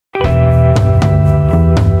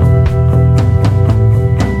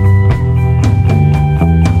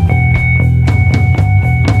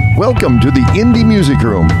Welcome to the Indie Music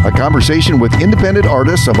Room, a conversation with independent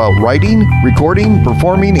artists about writing, recording,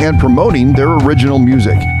 performing, and promoting their original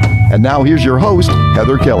music. And now here's your host,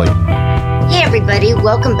 Heather Kelly. Hey everybody,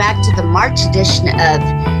 welcome back to the March edition of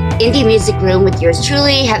Indie Music Room with yours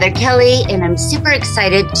truly, Heather Kelly, and I'm super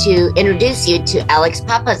excited to introduce you to Alex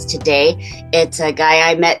Pappas today. It's a guy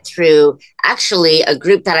I met through actually a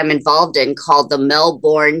group that I'm involved in called the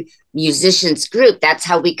Melbourne Musicians Group. That's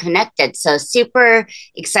how we connected. So super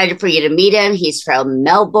excited for you to meet him. He's from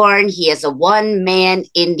Melbourne. He has a one-man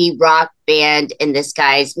indie rock band, and this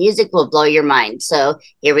guy's music will blow your mind. So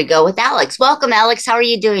here we go with Alex. Welcome, Alex. How are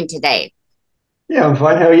you doing today? Yeah, I'm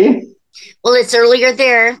fine. How are you? Well, it's earlier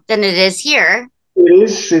there than it is here. It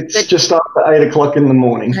is. It's just after 8 o'clock in the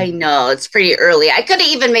morning. I know. It's pretty early. I could have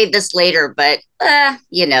even made this later, but,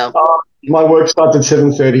 you know. My work starts at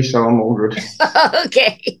 7:30, so I'm all good.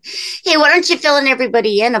 Okay. Hey, why don't you fill in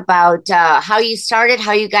everybody in about how you started,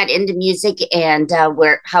 how you got into music, and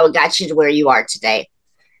how it got you to where you are today?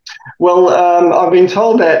 Well, I've been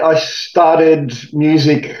told that I started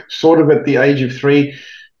music sort of at the age of 3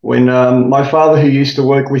 when my father, who used to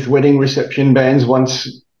work with wedding reception bands, once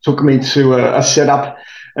took me to a setup.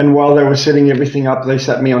 And while they were setting everything up, they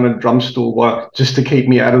sat me on a drum stool just to keep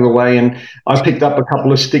me out of the way. And I picked up a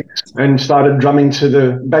couple of sticks and started drumming to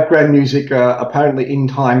the background music, apparently in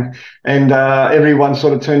time. And everyone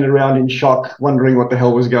sort of turned around in shock, wondering what the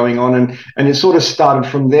hell was going on. And it sort of started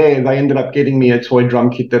from there. They ended up getting me a toy drum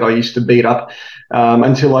kit that I used to beat up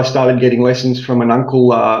until I started getting lessons from an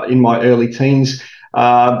uncle in my early teens.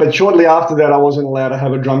 But shortly after that, I wasn't allowed to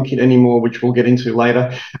have a drum kit anymore, which we'll get into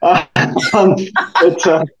later. Well,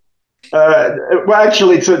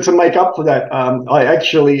 actually, to make up for that, I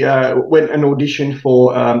actually went and auditioned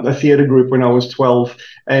for a theatre group when I was 12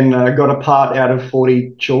 and got a part out of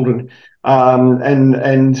 40 children.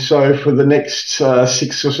 And so for the next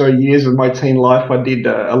 6 or so years of my teen life, I did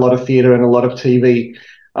a lot of theatre and a lot of TV.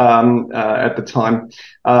 At the time.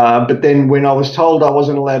 But then when I was told I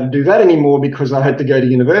wasn't allowed to do that anymore because I had to go to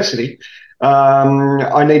university,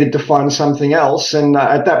 I needed to find something else. And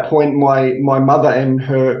at that point, my mother and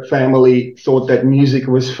her family thought that music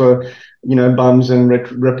was for, bums and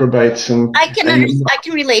reprobates. And I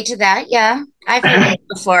can relate to that. Yeah, I've heard it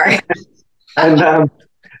before. And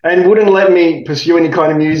wouldn't let me pursue any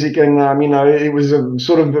kind of music. And, it was a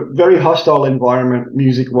sort of a very hostile environment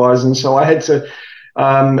music-wise. And so I had to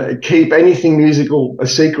keep anything musical a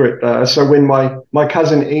secret. So when my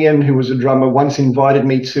cousin Ian, who was a drummer, once invited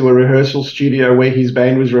me to a rehearsal studio where his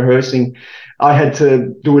band was rehearsing, I had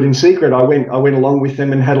to do it in secret. I went along with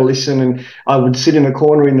them and had a listen, and I would sit in a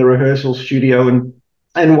corner in the rehearsal studio, and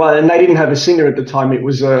they didn't have a singer at the time. It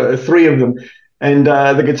was 3 of them, and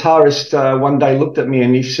the guitarist one day looked at me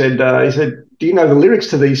and he said, "Do you know the lyrics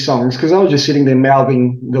to these songs?" Because I was just sitting there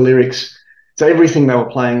mouthing the lyrics. So everything they were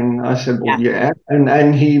playing, I said, well, yeah.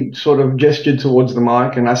 And he sort of gestured towards the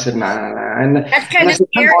mic, and I said, no. And that's kind of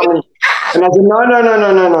scary. And I said,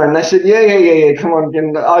 no. And they said, yeah, come on.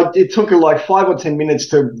 And it took like 5 or 10 minutes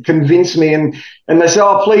to convince me. And they said,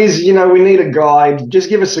 oh, please, we need a guide. Just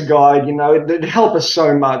give us a guide. It'd help us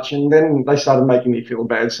so much. And then they started making me feel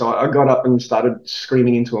bad. So I got up and started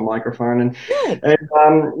screaming into a microphone. And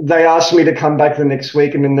they asked me to come back the next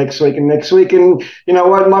week and the next week and next week. And you know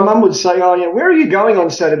what? My mum would say, oh, yeah, where are you going on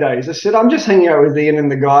Saturdays? I said, I'm just hanging out with Ian and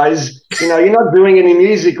the guys. You're not doing any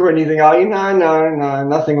music or anything, are you? No,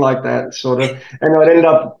 nothing like that. Sort of, and I'd end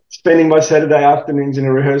up spending my Saturday afternoons in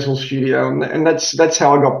a rehearsal studio, and that's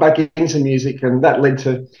how I got back into music, and that led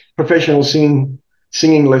to professional singing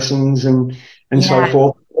lessons and so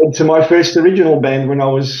forth. Led to my first original band when I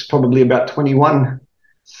was probably about 21.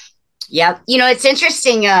 Yeah, it's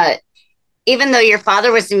interesting. Even though your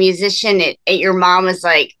father was a musician, your mom was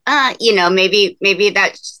like, maybe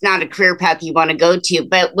that's not a career path you want to go to.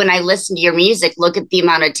 But when I listen to your music, look at the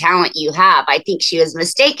amount of talent you have. I think she was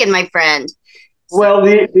mistaken, my friend. Well,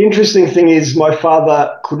 the interesting thing is my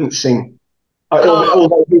father couldn't sing,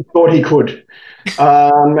 although he thought he could.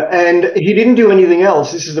 And he didn't do anything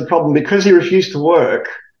else. This is the problem. Because he refused to work,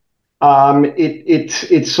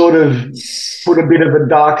 it sort of put a bit of a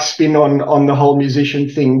dark spin on the whole musician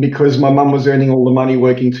thing, because my mum was earning all the money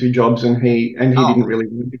working 2 jobs and he didn't really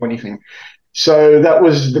do anything. So that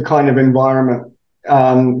was the kind of environment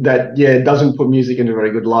that doesn't put music in a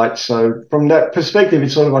very good light. So from that perspective,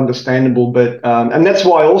 it's sort of understandable. But and that's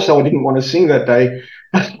why also I didn't want to sing that day.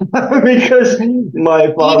 Because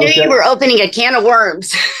my father you were opening a can of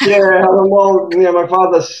worms. My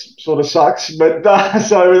father sort of sucks, but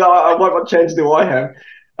so what chance do I have?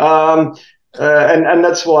 And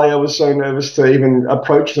that's why I was so nervous to even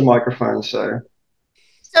approach the microphone. So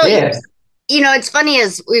yeah. It's funny,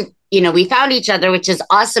 as we found each other, which is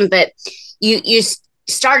awesome. But you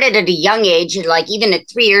started at a young age, like even at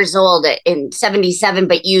 3 years old in 77,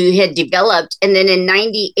 but you had developed. And then in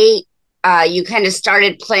 98, you kind of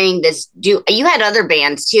started playing this. You had other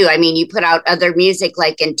bands too. I mean, you put out other music,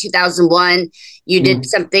 like in 2001, you did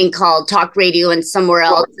something called Talk Radio and Somewhere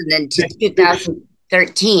Else. And then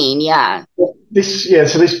 2013. Yeah. So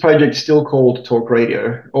this project's still called Talk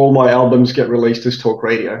Radio. All my albums get released as Talk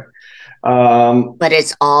Radio. But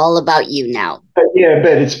it's all about you now. But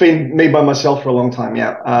it's been me by myself for a long time,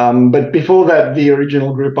 yeah. But before that, the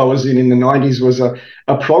original group I was in the 90s was a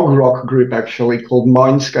prog rock group, actually, called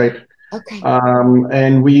Mindscape. Okay.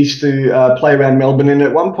 And we used to play around Melbourne, and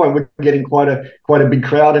at one point we were getting quite a big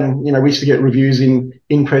crowd, and we used to get reviews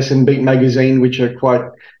in Press and Beat magazine, which are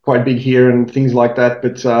quite big here and things like that.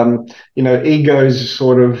 But egos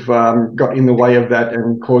sort of got in the way of that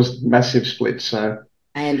and caused massive splits. So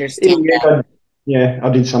I understand that. I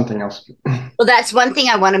did something else. Well, that's one thing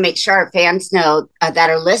I want to make sure our fans know that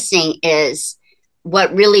are listening is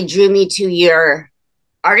what really drew me to your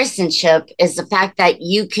artisanship is the fact that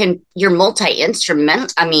you're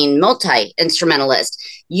multi-instrumentalist.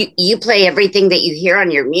 You play everything that you hear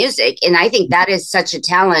on your music. And I think that is such a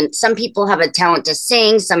talent. Some people have a talent to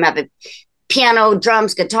sing, some have a piano,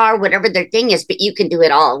 drums, guitar, whatever their thing is, but you can do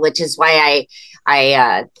it all, which is why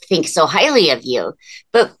I think so highly of you.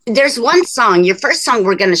 But there's one song, your first song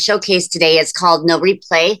we're going to showcase today is called No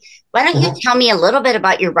Replay. Why don't you tell me a little bit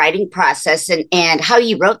about your writing process and how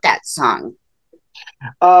you wrote that song?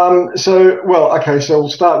 So we'll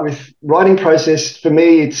start with writing process. For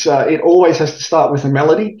me, it always has to start with a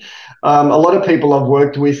melody. A lot of people I've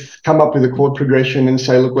worked with come up with a chord progression and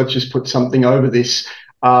say, look, let's just put something over this.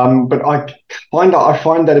 But I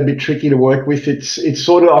find that a bit tricky to work with. It's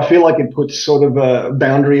sort of, I feel like it puts sort of a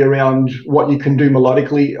boundary around what you can do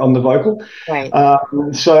melodically on the vocal. Right.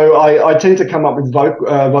 So I tend to come up with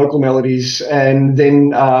vocal melodies, and then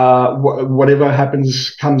whatever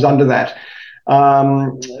happens comes under that.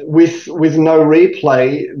 With No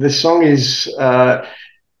Replay, the song is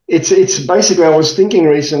it's basically, I was thinking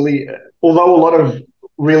recently, although a lot of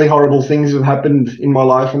really horrible things have happened in my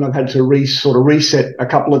life and I've had to reset a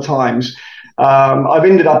couple of times, I've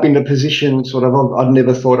ended up in a position sort of I'd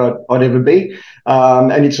never thought I'd ever be,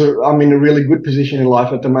 and I'm in a really good position in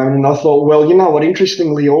life at the moment. And I thought, well, you know what?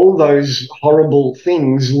 Interestingly, all those horrible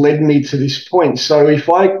things led me to this point. So if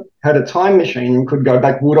I had a time machine and could go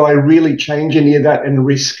back, would I really change any of that and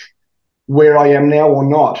risk where I am now or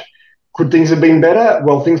not? Could things have been better?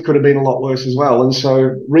 Well, things could have been a lot worse as well. And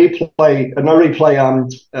so No Replay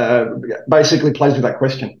basically plays with that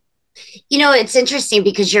question. It's interesting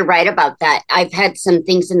because you're right about that. I've had some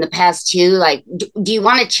things in the past too. Like, do you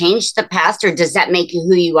want to change the past, or does that make you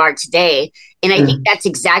who you are today? And I think that's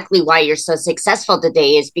exactly why you're so successful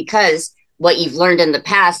today, is because what you've learned in the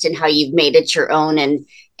past and how you've made it your own. And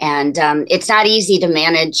it's not easy to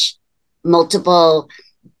manage multiple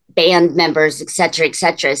band members, et cetera, et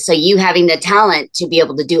cetera. So you having the talent to be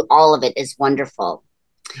able to do all of it is wonderful.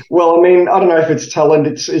 Well, I mean, I don't know if it's talent.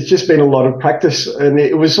 It's just been a lot of practice, and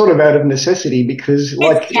it was sort of out of necessity because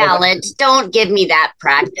it's talent. Don't give me that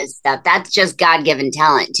practice stuff. That's just God-given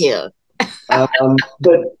talent too. But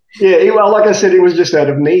yeah, well, like I said, it was just out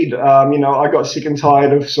of need. I got sick and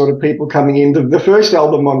tired of sort of people coming in. The first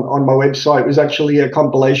album on my website was actually a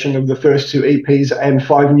compilation of the first 2 EPs and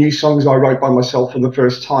 5 new songs I wrote by myself for the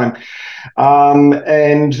first time.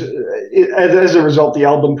 As a result, the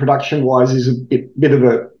album production-wise is a bit of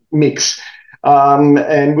a mix.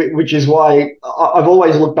 Which is why I've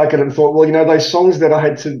always looked back at it and thought, well, those songs that I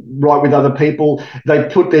had to write with other people, they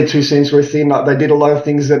put their 2 cents worth in. They did a lot of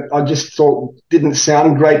things that I just thought didn't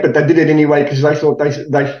sound great, but they did it anyway because they thought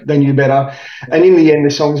they knew better. And in the end,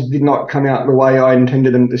 the songs did not come out the way I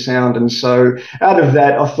intended them to sound. And so out of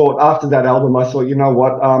that, I thought, after that album, I thought, you know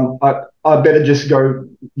what, I better just go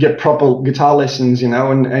get proper guitar lessons,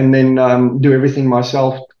 and then do everything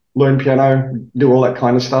myself. Learn piano, do all that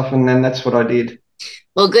kind of stuff, and then that's what I did.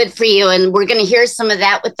 Well, good for you. And we're going to hear some of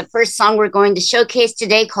that with the first song we're going to showcase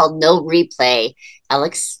today, called No Replay.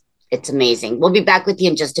 Alex, it's amazing. We'll be back with you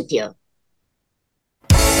in just a few.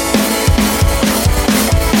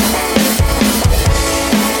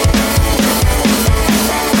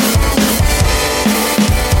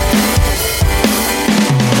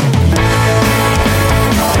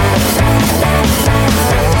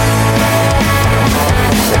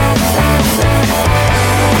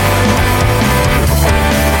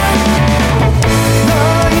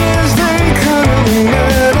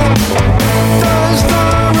 Does the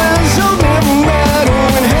ransom never matter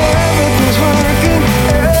when heaven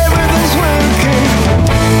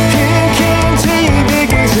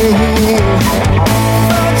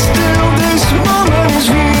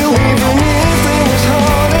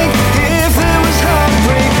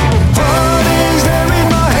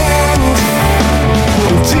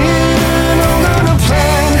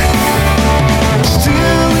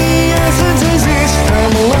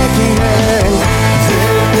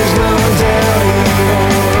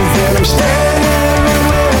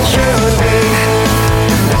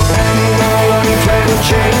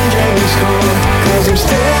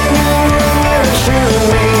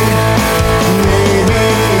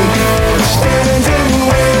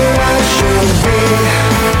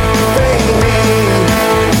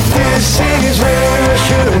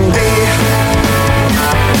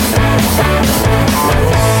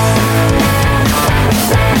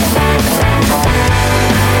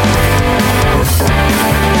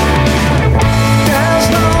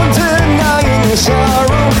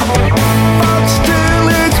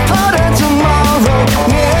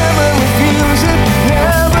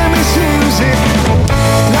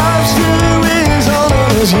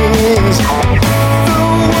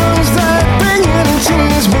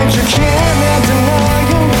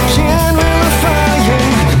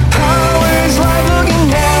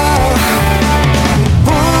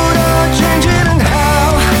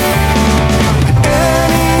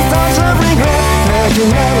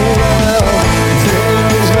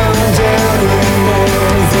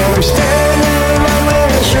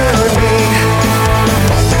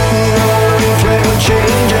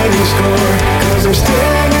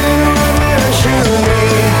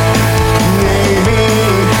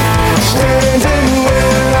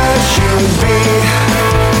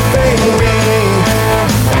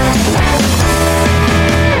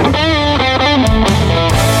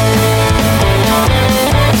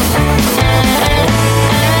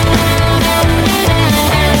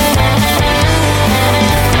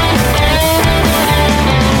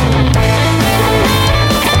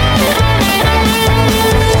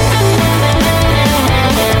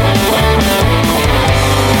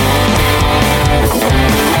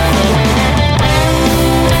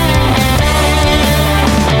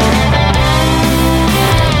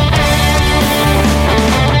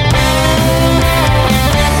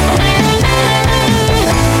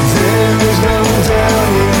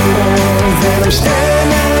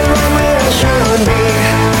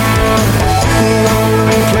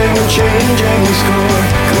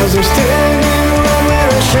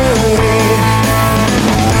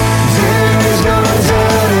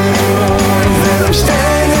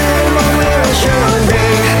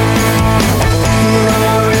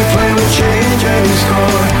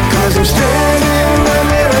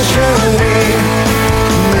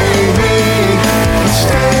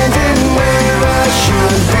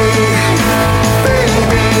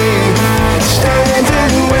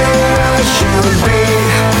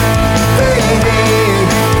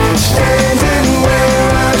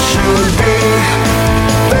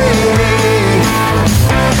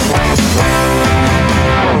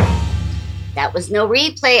That was no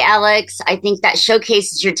replay, Alex. I think that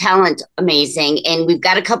showcases your talent amazing. And we've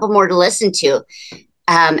got a couple more to listen to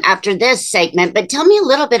after this segment. But tell me a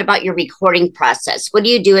little bit about your recording process. What do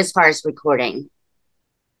you do as far as recording?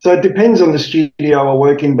 So it depends on the studio I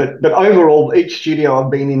work in, but overall, each studio I've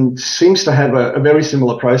been in seems to have a very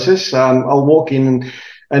similar process. I'll walk in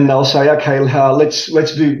and they'll say, okay, let's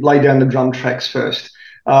lay down the drum tracks first.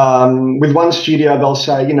 With one studio, they'll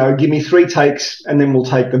say, give me 3 takes and then we'll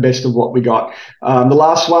take the best of what we got. The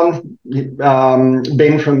last one,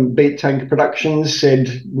 Ben from Beat Tank Productions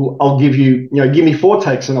said, I'll give me 4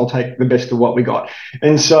 takes and I'll take the best of what we got.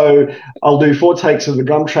 And so I'll do 4 takes of the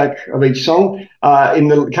drum track of each song. In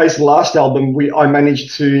the case of the last album, I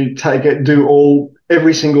managed to do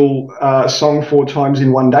every single song 4 times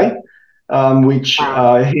in one day. Which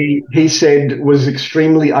he said was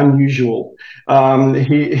extremely unusual.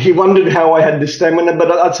 He wondered how I had the stamina, but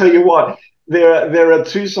I'll tell you what, there are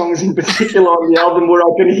 2 songs in particular on the album where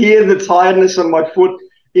I can hear the tiredness on my foot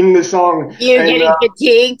in the song. You're getting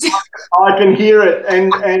fatigued. I can hear it,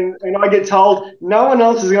 and I get told no one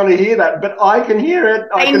else is going to hear that, but I can hear it.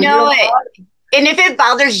 I know it. And if it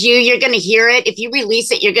bothers you, you're going to hear it. If you release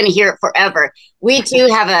it, you're going to hear it forever. We too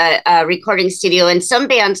have a recording studio, and some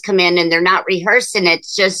bands come in and they're not rehearsed, and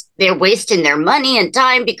it's just they're wasting their money and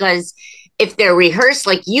time, because if they're rehearsed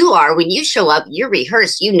like you are, when you show up, you're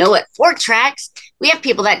rehearsed. You know it. 4 tracks. We have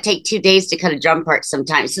people that take 2 days to cut a drum part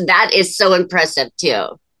sometimes. So that is so impressive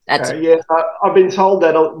too. Yeah, I've been told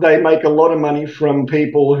that they make a lot of money from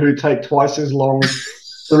people who take twice as long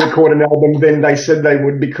to record an album than they said they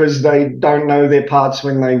would, because they don't know their parts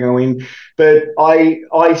when they go in. But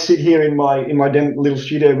I sit here in my little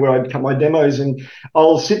studio where I cut my demos, and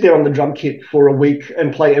I'll sit there on the drum kit for a week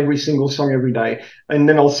and play every single song every day. And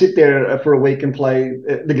then I'll sit there for a week and play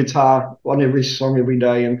the guitar on every song every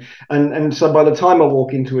day. And so by the time I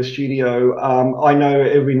walk into a studio, I know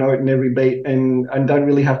every note and every beat and don't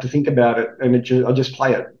really have to think about it. And I just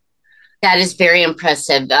play it. That is very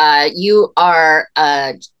impressive. You are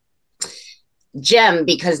a gem,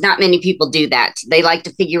 because not many people do that. They like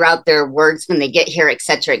to figure out their words when they get here, et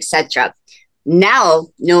cetera, et cetera. Now,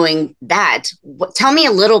 knowing that, tell me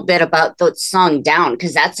a little bit about the song Down,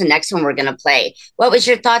 because that's the next one we're going to play. What was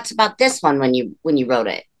your thoughts about this one when you wrote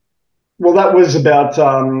it? Well, that was about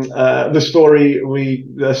the story we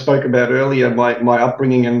spoke about earlier, my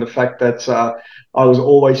upbringing, and the fact that I was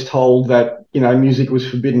always told that, music was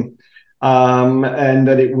forbidden. And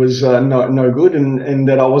that it was no good, and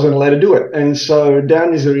that I wasn't allowed to do it. And so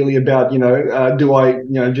Down is really about, do I,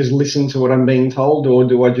 just listen to what I'm being told, or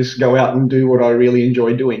do I just go out and do what I really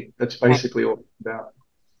enjoy doing? That's basically all it's about.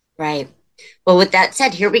 Right. Well, with that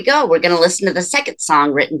said, here we go. We're going to listen to the second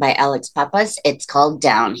song written by Alex Pappas. It's called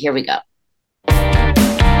Down. Here we go.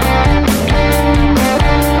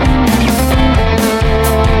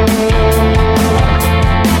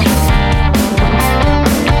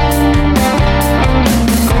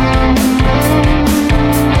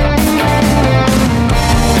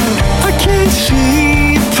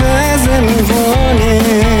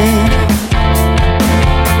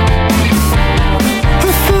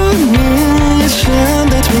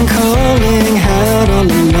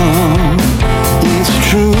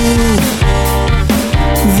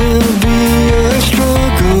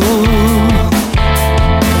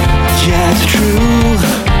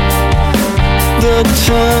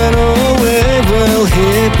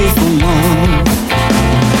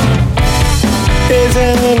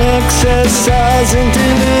 Exercise in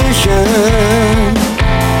delusion.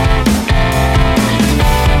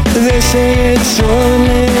 They say it's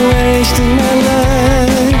only wasting my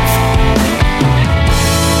life.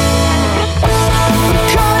 I'm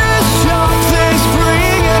gonna stop this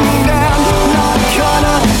bringing me down. Not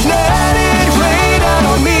gonna let it rain out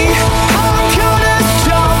on me. I'm gonna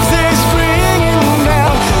stop this bringing me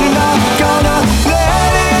down. Not gonna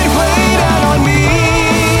let it rain out on me.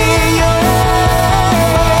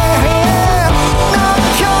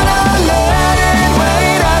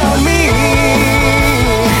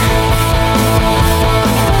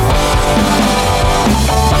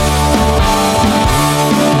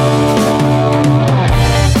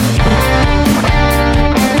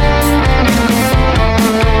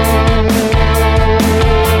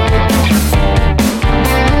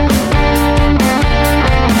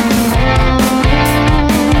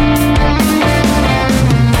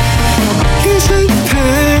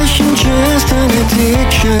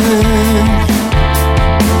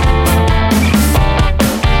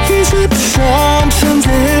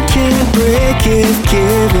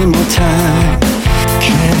 Given more time,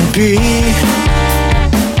 can be.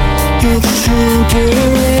 It's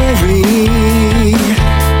temporary.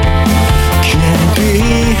 Can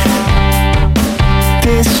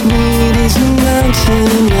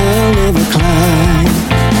mountain I'll never climb.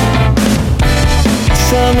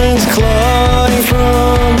 Someone's clawing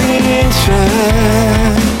from the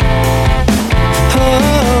inside.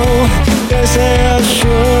 Oh, they say I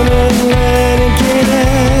shouldn't let it get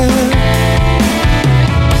out.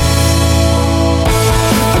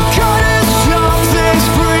 I'm gonna stop this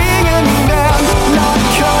bringing down. Not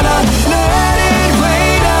gonna let it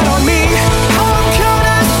rain out on me. I'm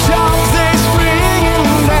gonna stop this bringing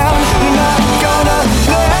down. Not gonna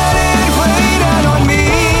let it rain out on me.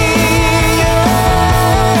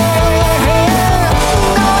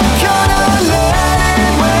 Not gonna let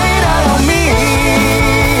it rain out on me.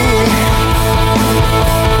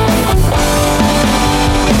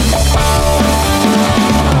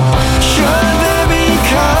 Should there be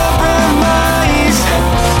compromise?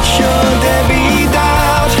 Should there be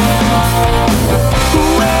doubt?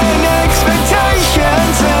 When expectation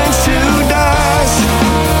turns to dust,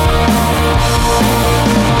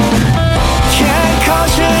 can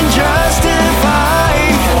caution justify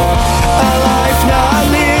a life not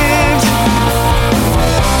lived?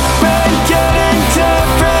 When getting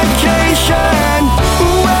deprecation,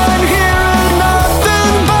 when hearing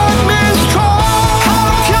nothing but mistrust.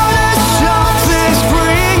 I'm gonna stop this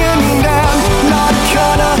bringing down. Not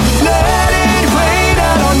gonna let it rain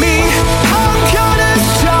out on me. I'm gonna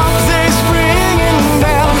stop this bringing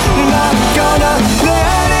down. Not gonna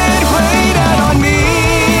let it rain out on me.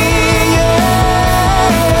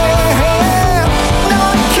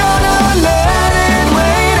 Not gonna let it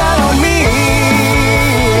rain out on me.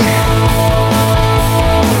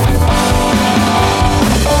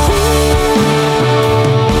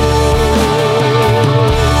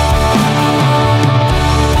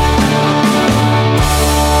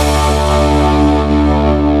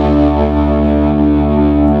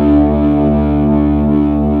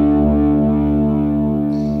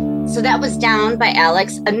 So that was Down by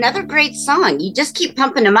Alex. Another great song. You just keep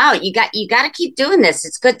pumping them out. You got to keep doing this.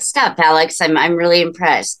 It's good stuff, Alex. I'm really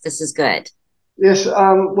impressed. This is good. Yes,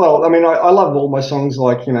 well, I mean, I love all my songs.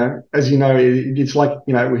 Like, as you know, it's like,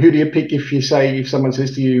 who do you pick if someone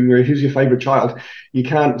says to you, who's your favorite child? You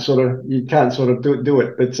can't sort of do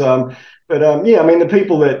it. But yeah, I mean, the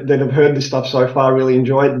people that have heard the stuff so far really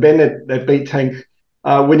enjoy it. Ben at Beat Tank,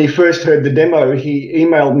 when he first heard the demo, he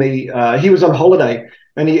emailed me. He was on holiday.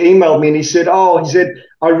 And he emailed me and he said,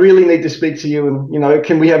 I really need to speak to you. And,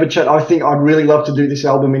 can we have a chat? I think I'd really love to do this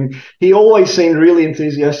album. And he always seemed really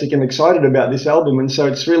enthusiastic and excited about this album. And so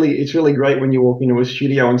it's really great when you walk into a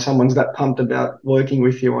studio and someone's that pumped about working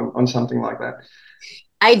with you on something like that.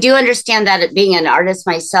 I do understand that, being an artist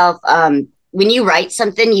myself, when you write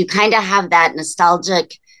something, you kind of have that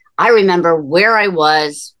nostalgic. I remember where I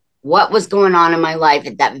was, what was going on in my life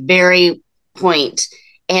at that very point.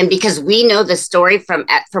 And because we know the story from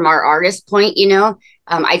our artist point,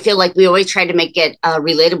 I feel like we always try to make it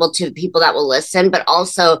relatable to the people that will listen, but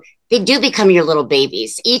also they do become your little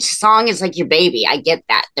babies. Each song is like your baby. I get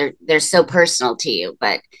that. They're so personal to you,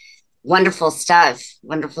 but wonderful stuff.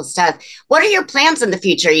 Wonderful stuff. What are your plans in the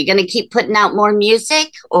future? Are you going to keep putting out more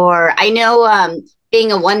music? Or I know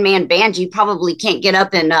being a one-man band, you probably can't get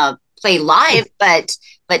up and play live, but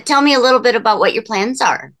tell me a little bit about what your plans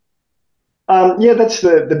are. Yeah, that's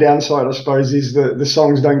the downside, I suppose, is the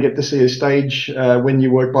songs don't get to see a stage when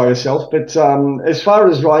you work by yourself. But as far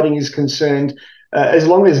as writing is concerned, as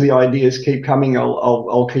long as the ideas keep coming,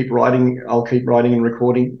 I'll keep writing. I'll keep writing and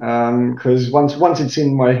recording because once it's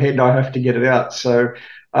in my head, I have to get it out. So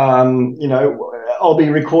I'll be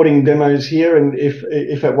recording demos here, and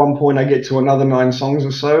if at one point I get to another 9 songs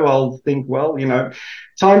or so, I'll think, well,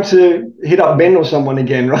 time to hit up Ben or someone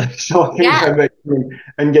again, right? So I can go back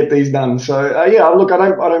and get these done. So yeah, look, I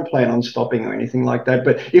don't plan on stopping or anything like that.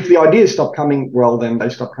 But if the ideas stop coming, well, then they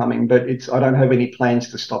stop coming. But I don't have any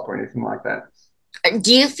plans to stop or anything like that.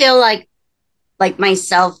 Do you feel like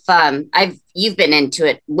myself? You've been into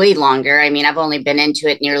it way longer. I mean, I've only been into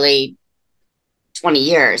it nearly 20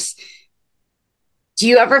 years. Do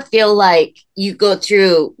you ever feel like you go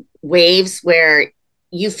through waves where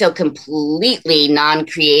you feel completely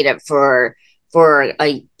non-creative for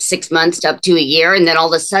 6 months to up to a year, and then all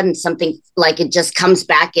of a sudden something like it just comes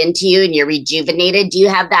back into you and you're rejuvenated? Do you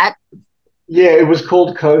have that? Yeah, it was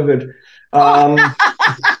called COVID.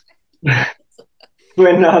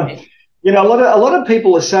 When a lot of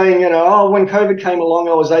people are saying, when COVID came along,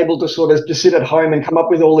 I was able to sort of just sit at home and come up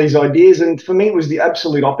with all these ideas. And for me, it was the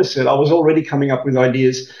absolute opposite. I was already coming up with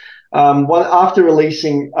ideas. After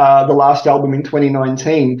releasing the last album in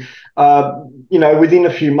 2019, within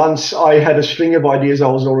a few months, I had a string of ideas I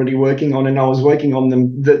was already working on, and I was working on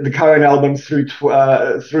them, the current album through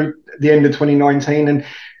the end of 2019.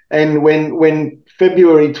 And when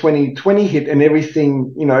February 2020 hit and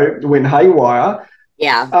everything, went haywire,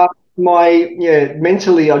 Yeah.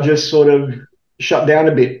 mentally I just sort of shut down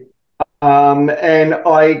a bit. And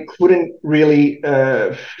I couldn't really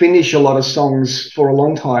finish a lot of songs for a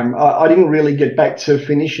long time. I didn't really get back to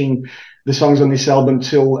finishing the songs on this album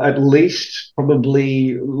till at least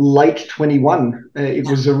probably late 21. It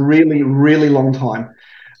was a really, really long time.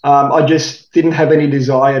 I just didn't have any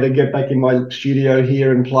desire to get back in my studio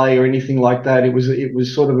here and play or anything like that. It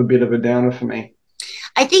was sort of a bit of a downer for me.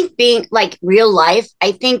 I think being like real life,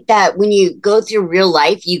 I think that when you go through real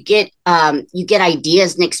life, you get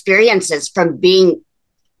ideas and experiences from being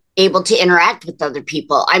able to interact with other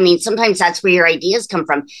people. I mean, sometimes that's where your ideas come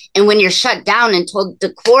from. And when you're shut down and told to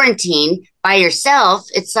quarantine by yourself,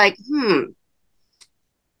 it's like,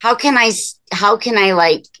 how can I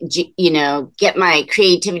like, get my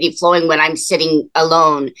creativity flowing when I'm sitting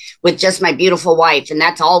alone with just my beautiful wife and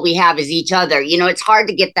that's all we have is each other. It's hard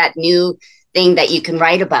to get that new thing that you can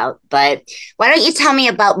write about. But why don't you tell me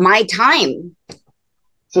about My Time?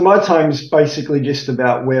 So My Time's basically just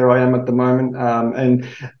about where I am at the moment, and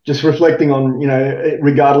just reflecting on,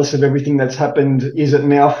 regardless of everything that's happened, is it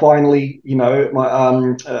now finally,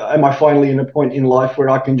 am I finally in a point in life where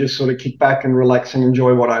I can just sort of kick back and relax and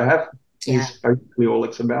enjoy what I have? Yeah. Is basically all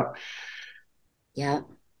it's about. Yeah.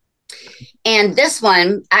 And this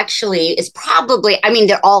one actually is probably, I mean,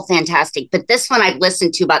 they're all fantastic, but this one I've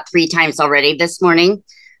listened to about 3 times already this morning.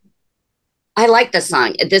 I like the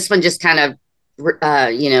song. This one just kind of,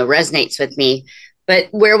 resonates with me. But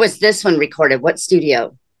where was this one recorded? What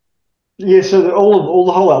studio? Yeah, so the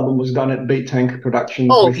whole album was done at Beat Tank Productions.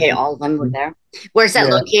 Oh, okay, all of them were there. Where's that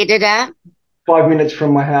located at? 5 minutes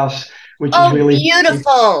from my house, which is really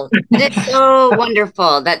beautiful. It's so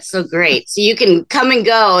wonderful. That's so great. So you can come and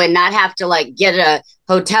go and not have to like get a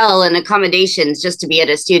hotel and accommodations just to be at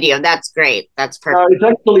a studio. That's great. That's perfect. It's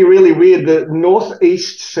actually really weird. The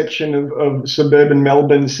northeast section of suburban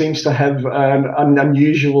Melbourne seems to have an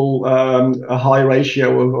unusual a high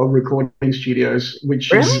ratio of recording studios,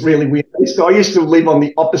 which is really weird. I used to live on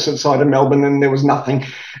the opposite side of Melbourne and there was nothing.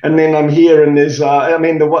 And then I'm here and there's,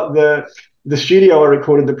 the studio I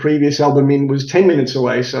recorded the previous album in was 10 minutes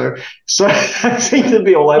away. So I seem to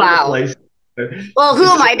be all over the place. Well, who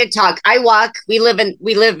am I to talk? We live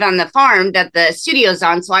on the farm that the studio's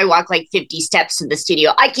on. So I walk like 50 steps to the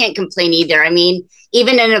studio. I can't complain either. I mean,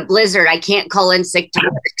 even in a blizzard, I can't call in sick to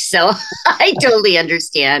work. So I totally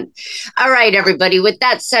understand. All right, everybody. With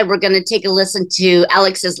that said, we're going to take a listen to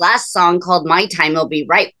Alex's last song called My Time. I'll be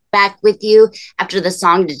right back with you after the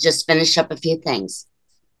song to just finish up a few things.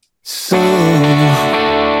 So,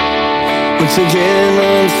 once again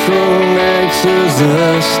I'm thrown back to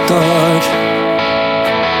the start,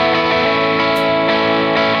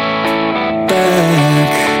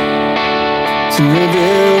 back to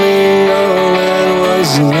rebuilding all that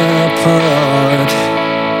was apart.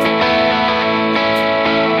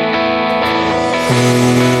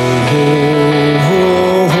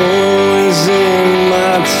 Is it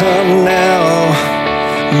my time now?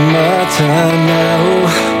 My time now.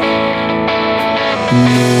 No,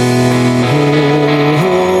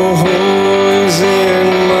 is it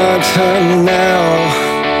my time now?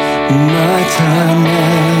 My time now.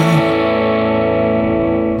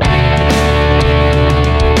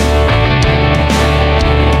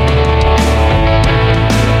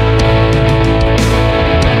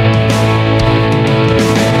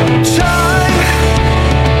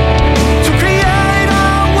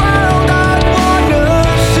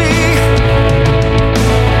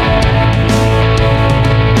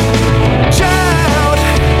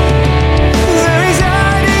 There is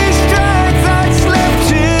any strength that's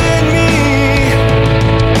left in me.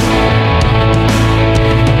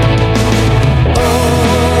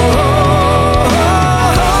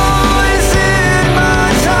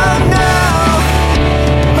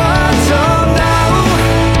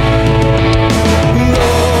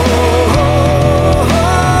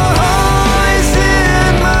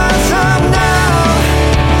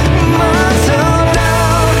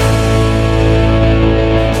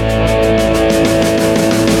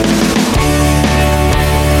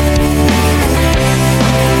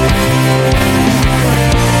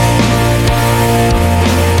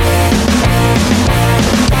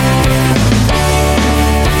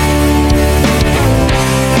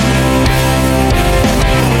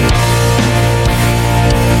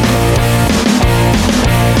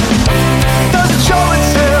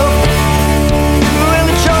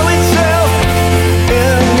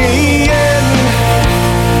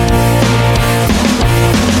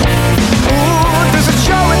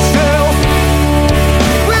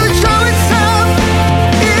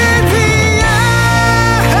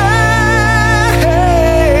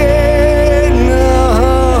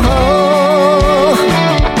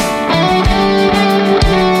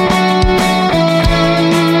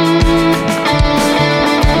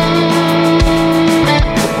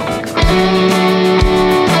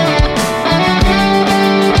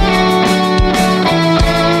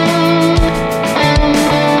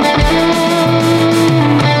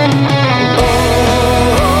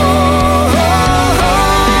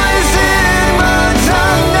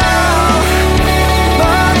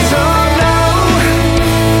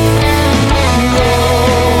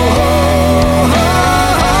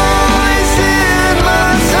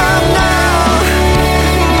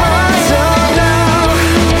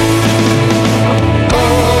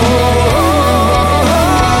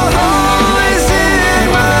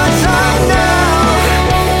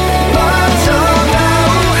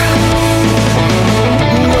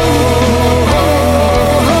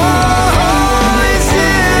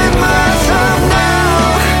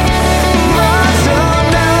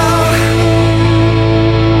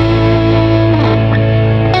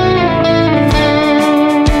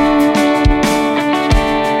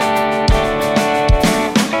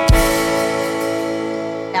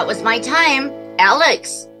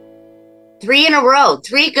 3 in a row,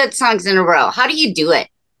 3 good songs in a row. How do you do it?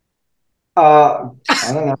 I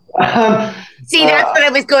don't know. See, that's what I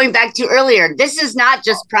was going back to earlier. This is not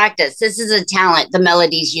just practice. This is a talent, the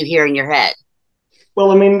melodies you hear in your head.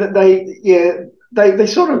 Well, I mean, they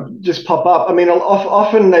sort of just pop up. I mean,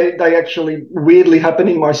 often they actually weirdly happen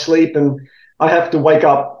in my sleep, and I have to wake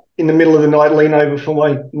up in the middle of the night, lean over for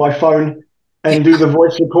my phone and do the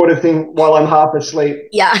voice recorder thing while I'm half asleep.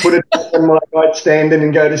 Yeah. Put it on my nightstand and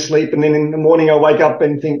then go to sleep. And then in the morning I wake up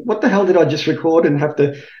and think, what the hell did I just record? And have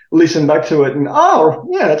to listen back to it. And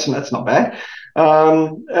that's not bad.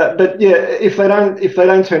 But yeah, if they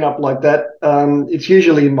don't turn up like that, it's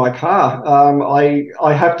usually in my car.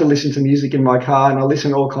 I have to listen to music in my car, and I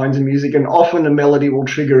listen to all kinds of music, and often a melody will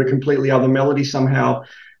trigger a completely other melody somehow.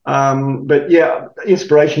 But yeah,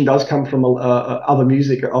 inspiration does come from other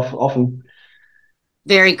music often.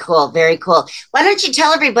 Very cool. Very cool. Why don't you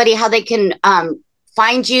tell everybody how they can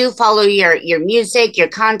find you, follow your music, your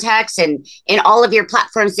contacts, and all of your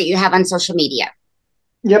platforms that you have on social media?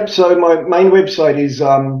 Yep. So my main website is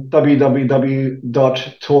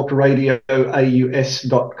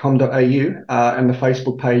www.talkradioaus.com.au, and the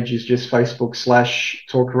Facebook page is just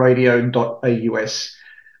facebook.com/talkradio.aus.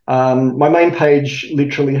 My main page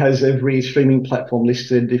literally has every streaming platform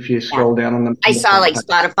listed. If you scroll down on them, I saw like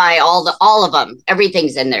Spotify, all of them.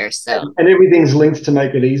 Everything's in there. So and everything's linked to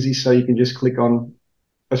make it easy, so you can just click on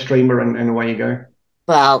a streamer and away you go.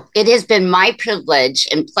 Well, it has been my privilege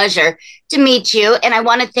and pleasure to meet you, and I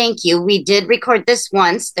want to thank you. We did record this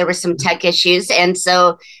once. There were some tech issues, and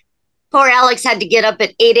so poor Alex had to get up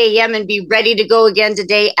at 8 a.m. and be ready to go again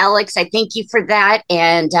today. Alex, I thank you for that,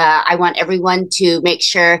 and I want everyone to make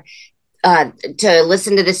sure to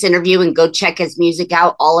listen to this interview and go check his music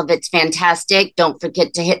out. All of it's fantastic. Don't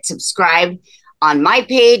forget to hit subscribe on my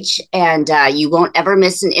page, and you won't ever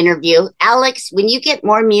miss an interview. Alex, when you get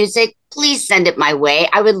more music, please send it my way.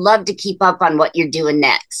 I would love to keep up on what you're doing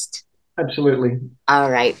next. Absolutely.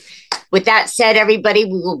 All right. With that said, everybody,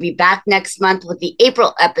 we will be back next month with the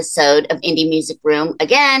April episode of Indie Music Room.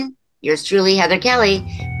 Again, yours truly, Heather Kelly.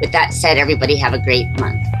 With that said, everybody have a great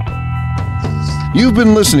month. You've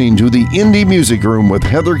been listening to the Indie Music Room with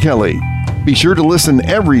Heather Kelly. Be sure to listen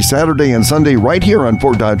every Saturday and Sunday right here on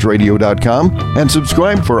FortDodgeRadio.com and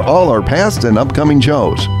subscribe for all our past and upcoming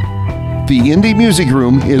shows. The Indie Music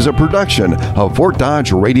Room is a production of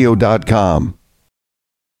FortDodgeRadio.com.